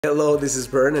Hello, this is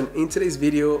Bern, and in today's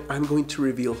video I'm going to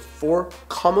reveal 4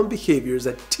 common behaviors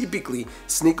that typically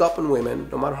sneak up on women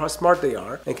no matter how smart they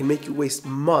are and can make you waste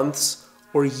months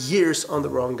or years on the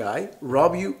wrong guy,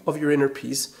 rob you of your inner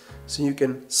peace so you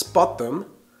can spot them,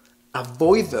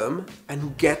 avoid them,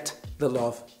 and get the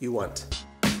love you want.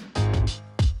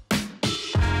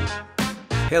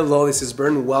 Hello, this is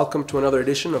Bern. Welcome to another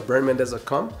edition of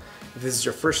BernMendez.com. If this is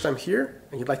your first time here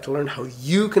and you'd like to learn how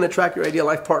you can attract your ideal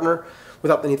life partner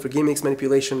without the need for gimmicks,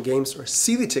 manipulation, games, or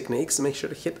silly techniques, make sure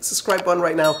to hit the subscribe button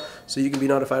right now so you can be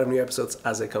notified of new episodes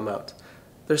as they come out.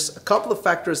 There's a couple of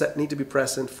factors that need to be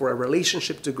present for a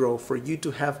relationship to grow, for you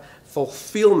to have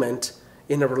fulfillment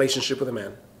in a relationship with a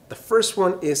man. The first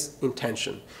one is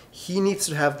intention. He needs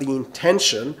to have the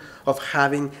intention of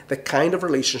having the kind of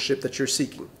relationship that you're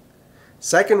seeking.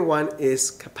 Second one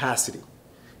is capacity.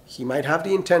 He might have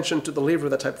the intention to deliver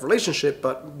that type of relationship,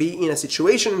 but be in a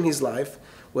situation in his life,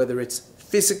 whether it's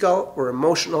physical or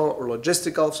emotional or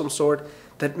logistical of some sort,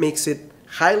 that makes it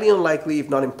highly unlikely, if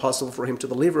not impossible, for him to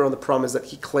deliver on the promise that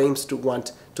he claims to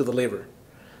want to deliver.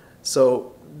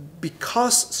 So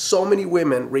because so many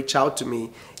women reach out to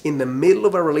me in the middle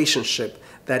of a relationship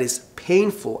that is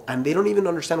painful and they don't even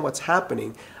understand what's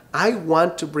happening, I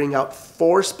want to bring out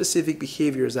 4 specific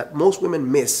behaviors that most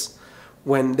women miss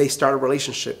when they start a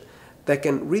relationship that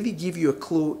can really give you a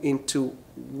clue into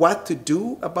what to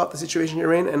do about the situation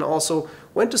you're in, and also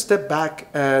when to step back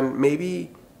and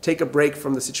maybe take a break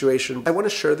from the situation. I want to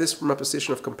share this from a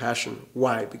position of compassion.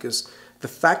 Why? Because the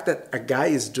fact that a guy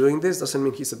is doing this doesn't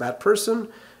mean he's a bad person.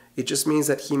 It just means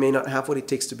that he may not have what it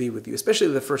takes to be with you, especially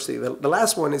the first day. The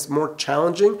last one is more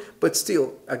challenging, but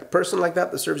still, a person like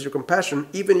that deserves your compassion,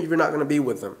 even if you're not going to be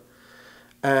with them.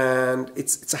 And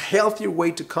it's a healthier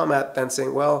way to come at than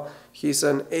saying, well, he's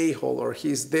an a-hole or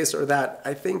he's this or that.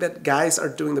 I think that guys are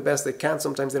doing the best they can.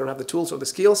 Sometimes they don't have the tools or the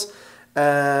skills.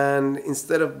 And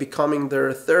instead of becoming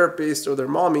their therapist or their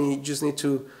mommy, you just need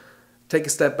to take a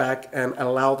step back and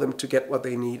allow them to get what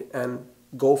they need and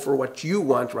go for what you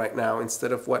want right now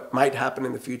instead of what might happen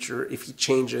in the future if he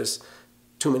changes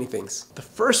too many things. The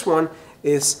first one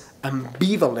is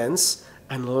ambivalence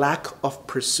and lack of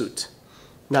pursuit.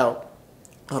 Now,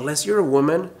 unless you're a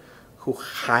woman who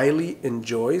highly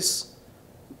enjoys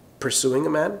pursuing a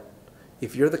man,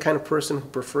 if you're the kind of person who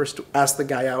prefers to ask the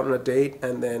guy out on a date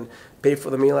and then pay for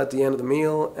the meal at the end of the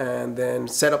meal and then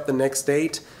set up the next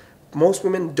date, most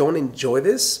women don't enjoy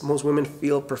this. Most women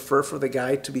prefer for the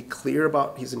guy to be clear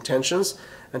about his intentions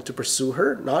and to pursue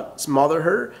her, not smother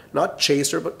her, not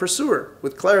chase her, but pursue her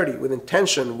with clarity, with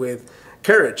intention, with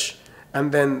courage.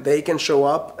 And then they can show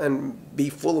up and be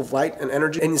full of light and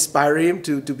energy and inspire him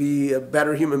to be a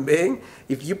better human being.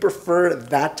 If you prefer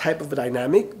that type of a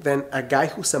dynamic, then a guy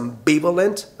who's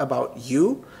ambivalent about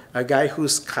you, a guy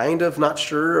who's kind of not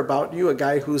sure about you, a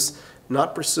guy who's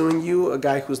not pursuing you, a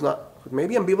guy who's not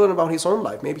maybe ambivalent about his own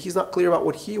life, maybe he's not clear about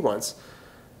what he wants.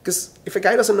 Because if a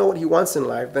guy doesn't know what he wants in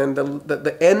life, then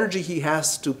the energy he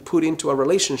has to put into a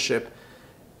relationship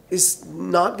is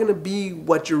not going to be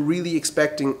what you're really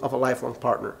expecting of a lifelong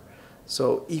partner.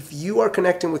 So if you are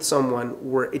connecting with someone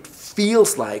where it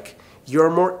feels like you're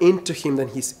more into him than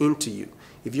he's into you,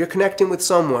 if you're connecting with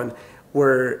someone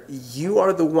where you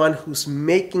are the one who's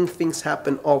making things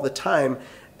happen all the time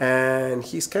and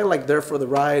he's kind of like there for the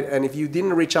ride, and if you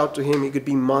didn't reach out to him, it could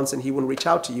be months and he wouldn't reach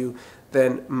out to you,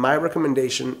 then my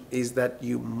recommendation is that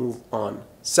you move on.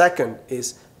 Second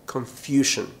is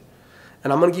confusion.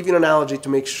 And I'm going to give you an analogy to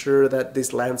make sure that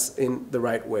this lands in the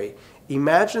right way.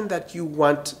 Imagine that you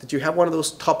have one of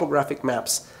those topographic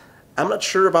maps. I'm not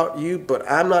sure about you, but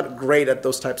I'm not great at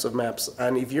those types of maps.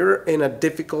 And if you're in a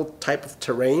difficult type of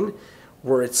terrain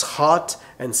where it's hot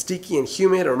and sticky and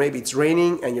humid, or maybe it's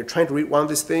raining and you're trying to read one of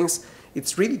these things,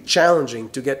 it's really challenging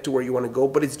to get to where you want to go,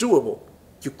 but it's doable.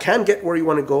 You can get where you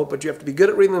want to go, but you have to be good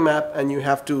at reading the map and you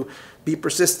have to be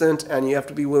persistent and you have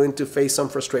to be willing to face some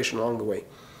frustration along the way.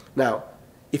 Now,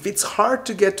 if it's hard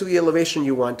to get to the elevation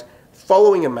you want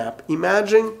following a map,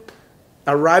 imagine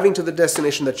arriving to the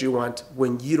destination that you want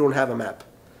when you don't have a map.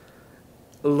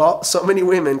 So many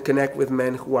women connect with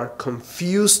men who are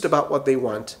confused about what they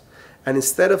want. And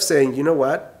instead of saying, you know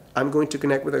what, I'm going to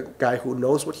connect with a guy who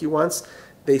knows what he wants,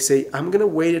 they say, I'm going to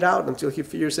wait it out until he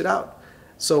figures it out.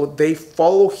 So they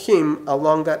follow him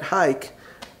along that hike,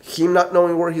 him not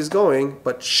knowing where he's going,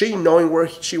 but she knowing where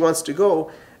she wants to go,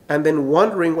 and then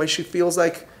wondering why she feels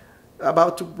like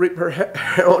about to rip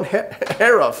her own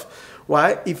hair off.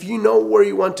 Why? If you know where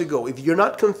you want to go, if you're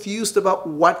not confused about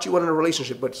what you want in a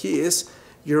relationship, but he is,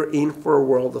 you're in for a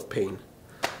world of pain.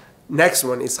 Next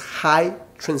one is high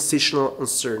transitional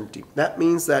uncertainty. That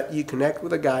means that you connect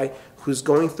with a guy who's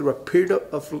going through a period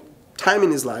of time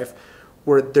in his life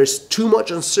where there's too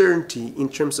much uncertainty in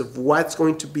terms of what's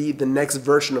going to be the next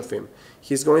version of him.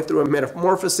 He's going through a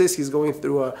metamorphosis, he's going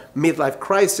through a midlife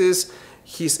crisis,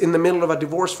 he's in the middle of a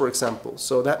divorce, for example.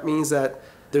 So that means that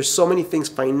there's so many things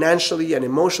financially and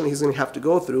emotionally he's going to have to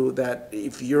go through that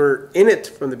if you're in it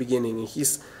from the beginning and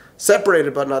he's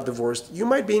separated but not divorced, you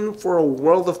might be in for a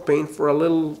world of pain for a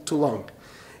little too long.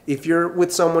 If you're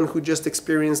with someone who just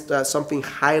experienced something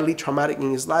highly traumatic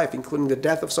in his life, including the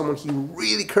death of someone he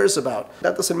really cares about,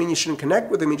 that doesn't mean you shouldn't connect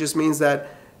with him. It just means that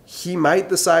he might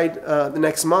decide the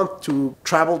next month to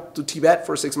travel to Tibet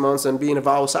for 6 months and be in a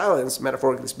vow of silence,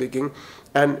 metaphorically speaking,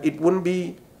 and it wouldn't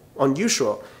be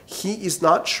unusual. He is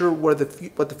not sure what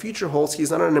the future holds.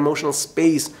 He's not in an emotional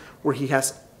space where he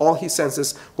has all his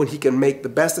senses, when he can make the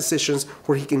best decisions,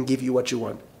 where he can give you what you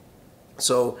want.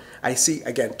 So I see,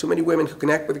 again, too many women who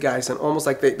connect with guys and almost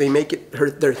like they make it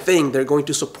their thing. They're going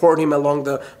to support him along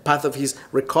the path of his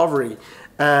recovery,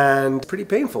 and pretty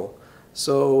painful.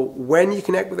 So when you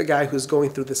connect with a guy who's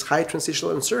going through this high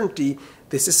transitional uncertainty,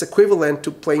 this is equivalent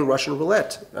to playing Russian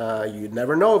roulette. You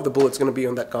never know if the bullet's going to be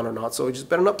on that gun or not, so you just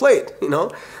better not play it, you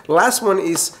know? The last one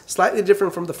is slightly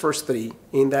different from the first three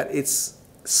in that it's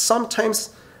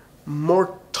sometimes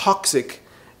more toxic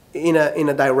in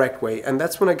a direct way, and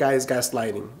that's when a guy is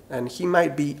gaslighting. And he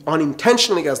might be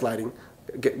unintentionally gaslighting,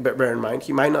 bear in mind.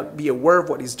 He might not be aware of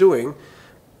what he's doing,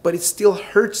 but it still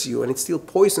hurts you, and it still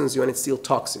poisons you, and it's still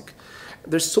toxic.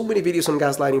 There's so many videos on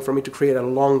gaslighting for me to create a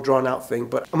long drawn out thing,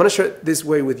 but I'm going to share it this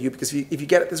way with you because if you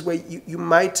get it this way, you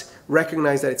might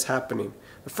recognize that it's happening.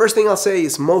 The first thing I'll say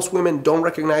is most women don't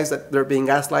recognize that they're being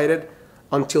gaslighted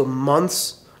until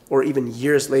months or even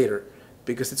years later,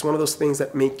 because it's one of those things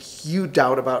that make you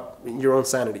doubt about your own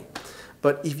sanity.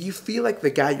 But if you feel like the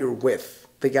guy you're with,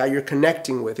 the guy you're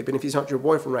connecting with, even if he's not your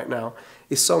boyfriend right now,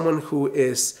 is someone who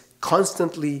is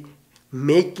constantly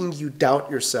making you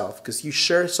doubt yourself because you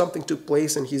share something took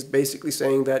place and he's basically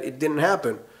saying that it didn't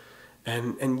happen,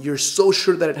 and you're so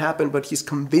sure that it happened, but he's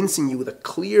convincing you with a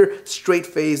clear, straight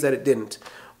face that it didn't.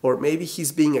 Or maybe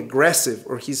he's being aggressive,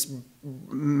 or he's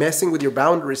messing with your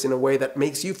boundaries in a way that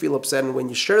makes you feel upset, and when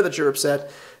you share that you're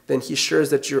upset, then he shares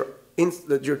that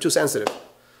you're too sensitive,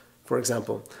 for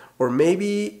example. Or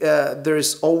maybe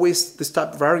there's always this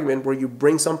type of argument where you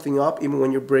bring something up even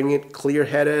when you bring it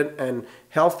clear-headed and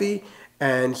healthy,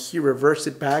 and he reverts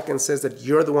it back and says that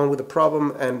you're the one with the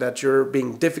problem and that you're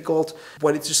being difficult,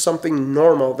 when it's just something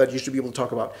normal that you should be able to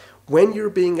talk about. When you're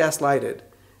being gaslighted,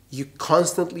 you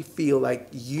constantly feel like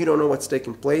you don't know what's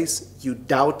taking place, you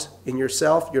doubt in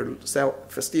yourself, your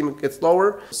self-esteem gets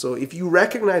lower. So if you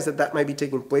recognize that that might be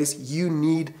taking place, you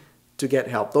need to get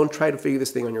help. Don't try to figure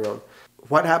this thing on your own.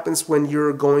 What happens when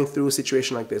you're going through a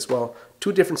situation like this? Well,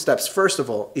 two different steps. First of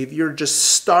all, if you're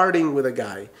just starting with a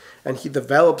guy and he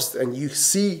develops and you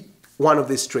see one of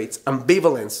these traits,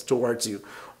 ambivalence towards you,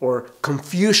 or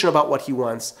confusion about what he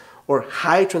wants, or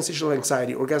high transitional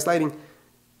anxiety, or gaslighting,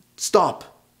 stop.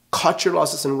 Cut your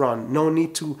losses and run. No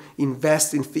need to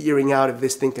invest in figuring out if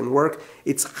this thing can work.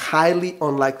 It's highly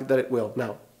unlikely that it will.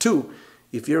 Now, two,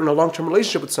 if you're in a long-term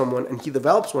relationship with someone and he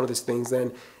develops one of these things,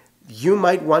 then you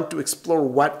might want to explore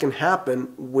what can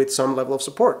happen with some level of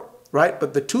support, right?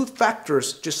 But the two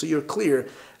factors, just so you're clear,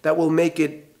 that will make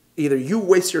it either you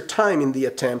waste your time in the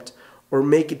attempt or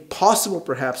make it possible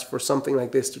perhaps for something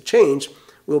like this to change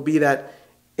will be that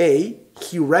A,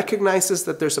 he recognizes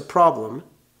that there's a problem.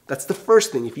 That's the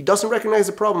first thing. If he doesn't recognize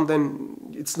the problem,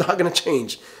 then it's not going to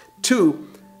change. Two,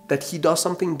 that he does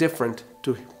something different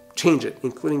to change it,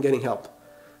 including getting help.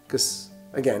 Because,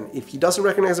 again, if he doesn't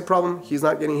recognize the problem, he's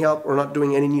not getting help or not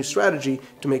doing any new strategy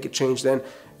to make it change, then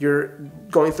you're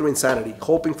going through insanity,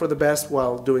 hoping for the best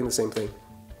while doing the same thing.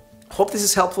 Hope this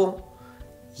is helpful,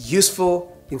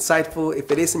 useful, insightful. If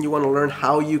it is and you want to learn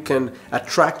how you can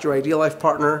attract your ideal life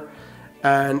partner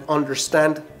and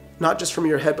understand not just from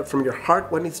your head, but from your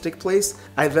heart what needs to take place,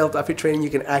 I developed a free training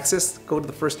you can access. Go to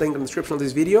the first link in the description of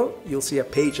this video. You'll see a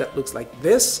page that looks like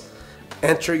this.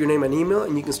 Enter your name and email,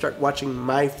 and you can start watching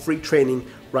my free training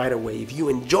right away. If you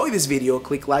enjoy this video,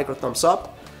 click like or thumbs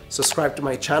up, subscribe to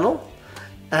my channel,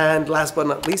 and last but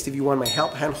not least, if you want my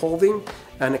help, hand-holding,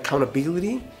 and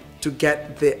accountability to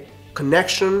get the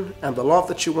connection and the love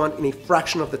that you want in a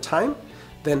fraction of the time,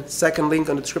 then second link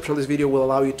on the description of this video will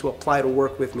allow you to apply to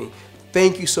work with me.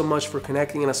 Thank you so much for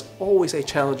connecting, and as always, I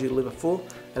challenge you to live a full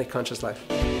and a conscious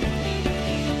life.